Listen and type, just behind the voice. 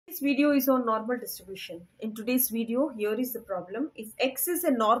This video is on normal distribution. In today's video, here is the problem. If x is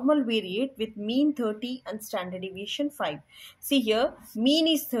a normal variate with mean 30 and standard deviation 5. See here, mean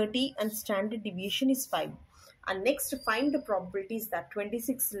is 30 and standard deviation is 5. And next, find the probabilities that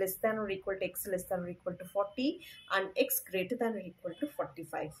 26 less than or equal to x less than or equal to 40 and x greater than or equal to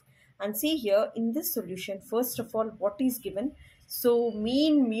 45. And see here, in this solution, first of all, what is given? So,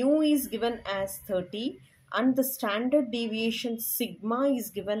 mean mu is given as 30. And the standard deviation sigma is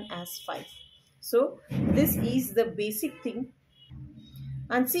given as 5. So this is the basic thing.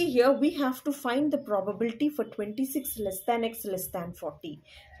 And see here, we have to find the probability for 26 less than x less than 40.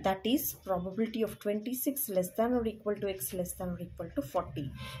 That is probability of 26 less than or equal to x less than or equal to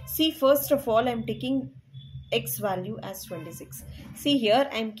 40. See, first of all, I am taking x value as 26. See here,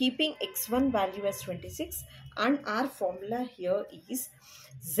 I am keeping x1 value as 26 and our formula here is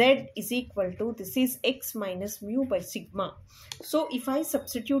z is equal to, this is x minus mu by sigma. So if I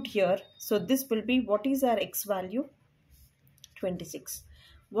substitute here, so this will be, what is our x value? 26.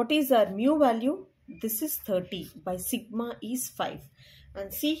 What is our mu value? This is 30 by sigma is 5.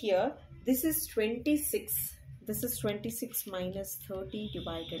 And see here, this is 26. This is 26 minus 30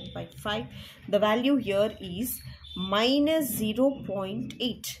 divided by 5. The value here is minus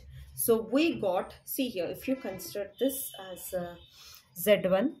 0.8. So we got, see here, if you consider this as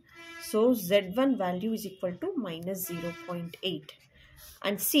Z1, so Z1 value is equal to minus 0.8.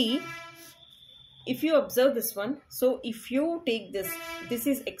 And see, if you observe this one, so if you take this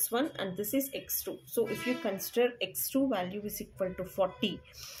is x1 and this is x2. So if you consider x2 value is equal to 40.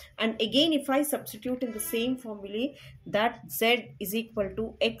 And again, if I substitute in the same formula, that z is equal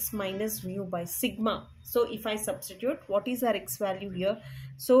to x minus mu by sigma. So if I substitute, what is our x value here?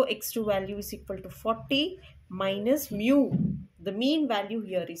 So x2 value is equal to 40 minus mu. The mean value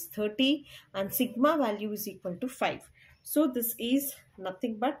here is 30 and sigma value is equal to 5. So this is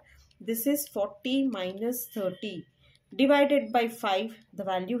nothing but, this is 40 minus 30 divided by 5. The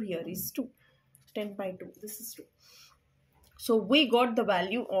value here is 2. 10 by 2. This is 2. So we got the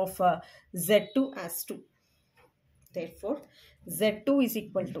value of Z2 as 2. Therefore, Z2 is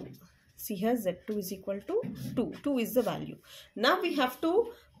equal to, see here, Z2 is equal to 2. 2 is the value. Now we have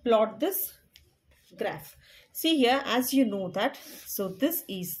to plot this graph. See here, as you know that, so this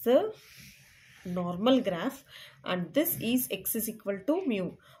is the normal graph and this is x is equal to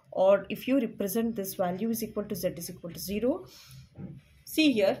mu. Or if you represent this value is equal to z is equal to 0.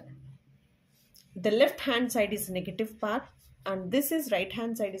 See here, the left hand side is negative part and this is right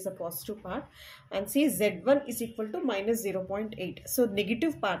hand side is a positive part. And see, z1 is equal to minus 0.8. So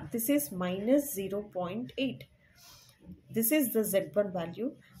negative part, this is minus 0.8. This is the z1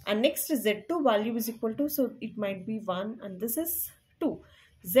 value. And next z2 value is equal to, so it might be 1 and this is 2.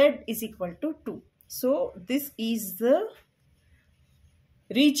 Z is equal to 2. So this is the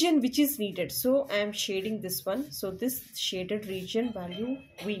region which is needed. So I am shading this one. So this shaded region value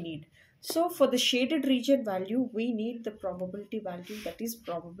we need. So for the shaded region value, we need the probability value, that is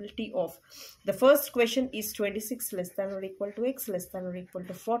probability of, the first question is 26 less than or equal to x less than or equal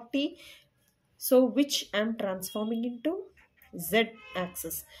to 40. So which I am transforming into z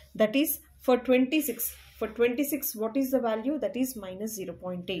axis. That is for 26. For 26, what is the value? That is minus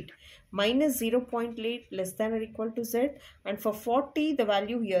 0.8. Minus 0.8 less than or equal to z. And for 40, the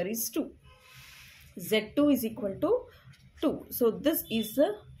value here is 2. Z2 is equal to 2. So this is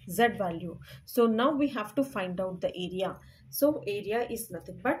the z value. So now we have to find out the area. So area is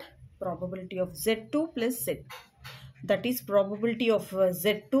nothing but probability of Z2 plus Z. That is probability of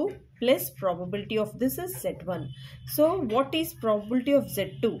Z2 plus probability of this is Z1. So what is probability of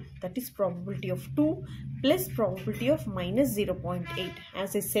Z2? That is probability of 2 plus probability of minus 0.8.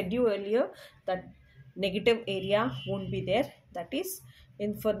 As I said you earlier, that negative area won't be there. That is,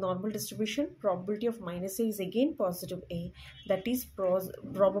 in for normal distribution, probability of minus a is again positive a. That is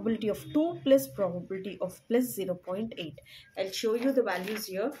probability of 2 plus probability of plus 0.8. I'll show you the values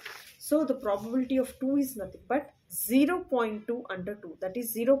here. So the probability of 2 is nothing but 0.2 under 2. That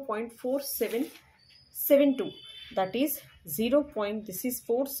is 0.4772. That is 0. This is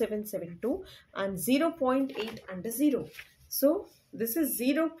 4772 and 0.8 under 0. So this is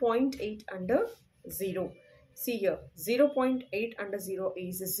 0.8 under 0. See here, 0.8 under 0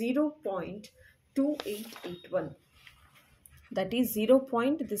 is 0.2881. That is 0.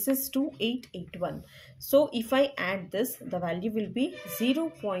 This is 2881. So if I add this, the value will be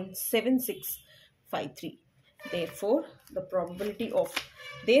 0.7653. Therefore, the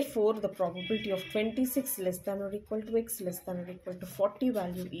probability of 26 less than or equal to x less than or equal to 40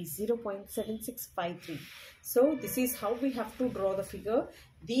 value is 0.7653. So this is how we have to draw the figure.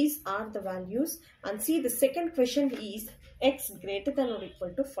 These are the values. And see, the second question is x greater than or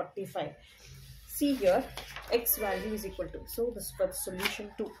equal to 45. See here, x value is equal to, so this was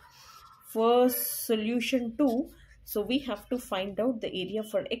solution 2. For solution 2, so we have to find out the area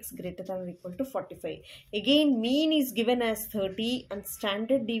for x greater than or equal to 45. Again, mean is given as 30 and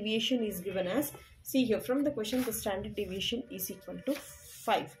standard deviation is given as, see here from the question, the standard deviation is equal to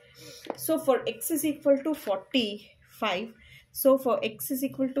 5. So for x is equal to 45, so for x is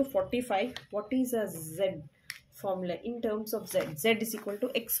equal to 45, what is a z formula in terms of z? Z is equal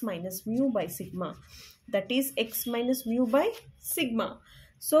to x minus mu by sigma. That is x minus mu by sigma.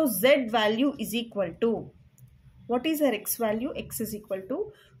 So z value is equal to, what is our x value? X is equal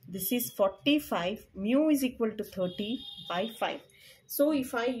to, this is 45, mu is equal to 30 by 5. So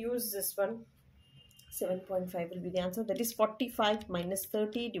if I use this one, 7.5 will be the answer. That is 45 minus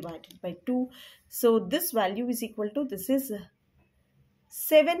 30 divided by 2. So this value is equal to, this is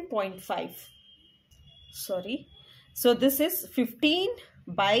 7.5. Sorry. So this is 15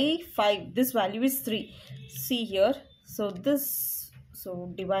 by 5. This value is 3. See here. So this,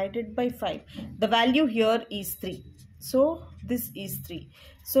 so divided by 5. The value here is 3. So this is 3.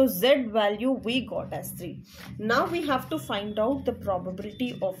 So z value we got as 3. Now we have to find out the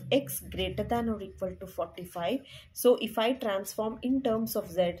probability of x greater than or equal to 45. So if I transform in terms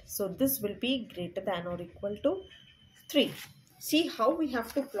of z, so this will be greater than or equal to 3. See how we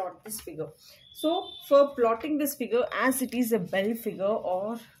have to plot this figure. So for plotting this figure, as it is a bell figure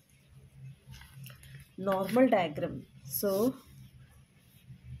or normal diagram, so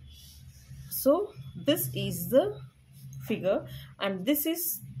this is the figure, and this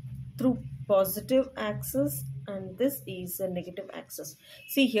is through positive axis and this is a negative axis.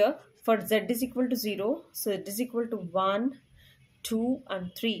 See here, for z is equal to 0, so it is equal to 1, 2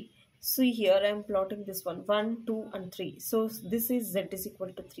 and 3. See here I am plotting this one, 1, 2 and 3. So this is z is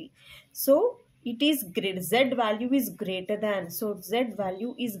equal to 3. So it is great, z value is greater than, so z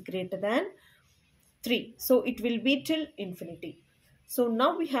value is greater than 3. So it will be till infinity. So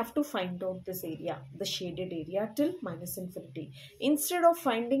now we have to find out this area, the shaded area till minus infinity. Instead of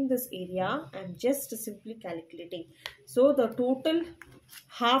finding this area, I am just simply calculating. So the total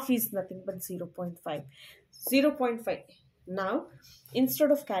half is nothing but 0.5. 0.5. Now, instead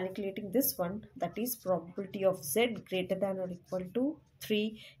of calculating this one, that is probability of z greater than or equal to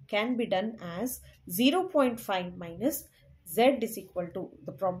 3 can be done as 0.5 minus z is equal to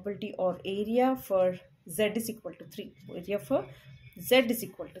the probability or area for z is equal to 3. Area for z is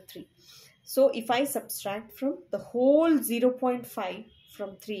equal to 3. So if I subtract from the whole 0.5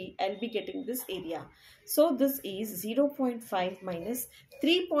 from 3, I'll be getting this area. So this is 0.5 minus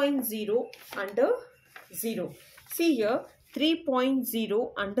 3.0 under 0. See here,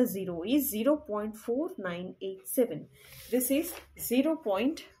 3.0 under 0 is 0.4987. This is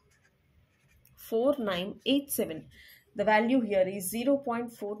 0.4987. The value here is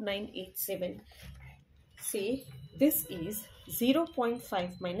 0.4987. See, this is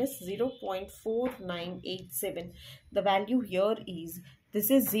 0.5 minus 0.4987. The value here is,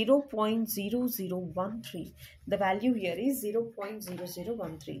 this is 0.0013. The value here is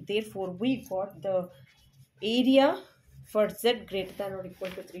 0.0013. Therefore, we got the area for z greater than or equal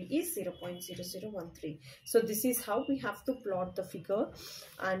to 3 is 0.0013. So this is how we have to plot the figure,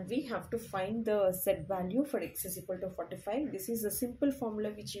 and we have to find the z value for x is equal to 45. This is a simple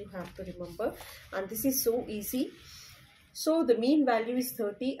formula which you have to remember, and this is so easy. So the mean value is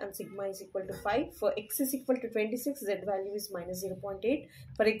 30 and sigma is equal to 5. For x is equal to 26, z value is minus 0.8.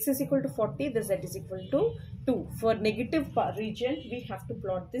 For x is equal to 40, the z is equal to 2. For negative region, we have to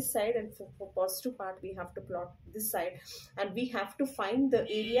plot this side, and for positive part, we have to plot this side. And we have to find the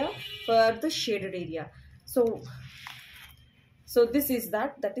area for the shaded area. So this is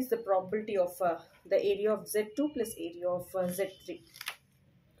that is the probability of the area of Z2 plus area of Z3.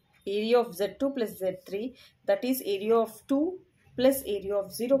 Area of Z2 plus Z3, that is area of 2 plus area of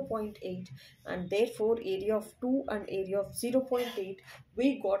 0.8, and therefore area of 2 and area of 0.8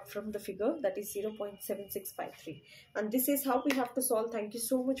 we got from the figure, that is 0.7653. And this is how we have to solve. Thank you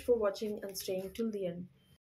so much for watching and staying till the end.